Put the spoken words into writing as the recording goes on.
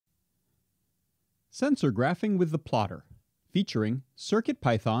Sensor graphing with the plotter, featuring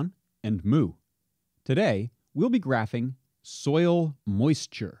CircuitPython and Mu. Today, we'll be graphing soil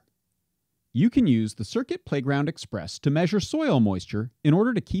moisture. You can use the Circuit Playground Express to measure soil moisture in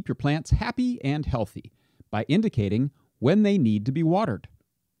order to keep your plants happy and healthy by indicating when they need to be watered.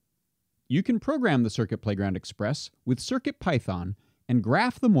 You can program the Circuit Playground Express with CircuitPython and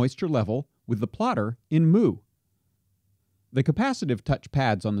graph the moisture level with the plotter in Mu. The capacitive touch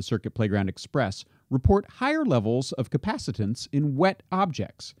pads on the Circuit Playground Express report higher levels of capacitance in wet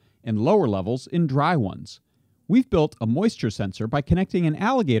objects and lower levels in dry ones. We've built a moisture sensor by connecting an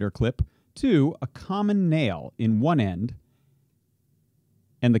alligator clip to a common nail in one end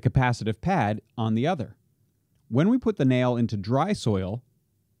and the capacitive pad on the other. When we put the nail into dry soil,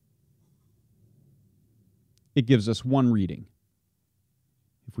 it gives us one reading.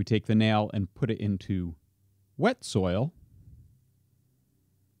 If we take the nail and put it into wet soil,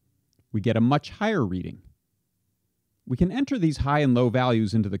 we get a much higher reading. We can enter these high and low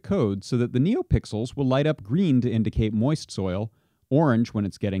values into the code so that the neopixels will light up green to indicate moist soil, orange when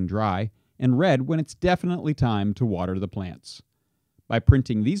it's getting dry, and red when it's definitely time to water the plants. By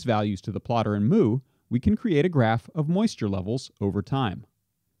printing these values to the plotter in Mu, we can create a graph of moisture levels over time.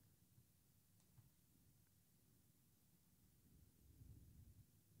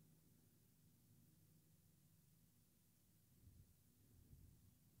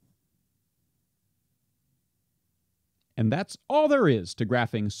 And that's all there is to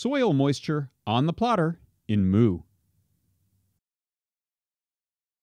graphing soil moisture on the plotter in Mu.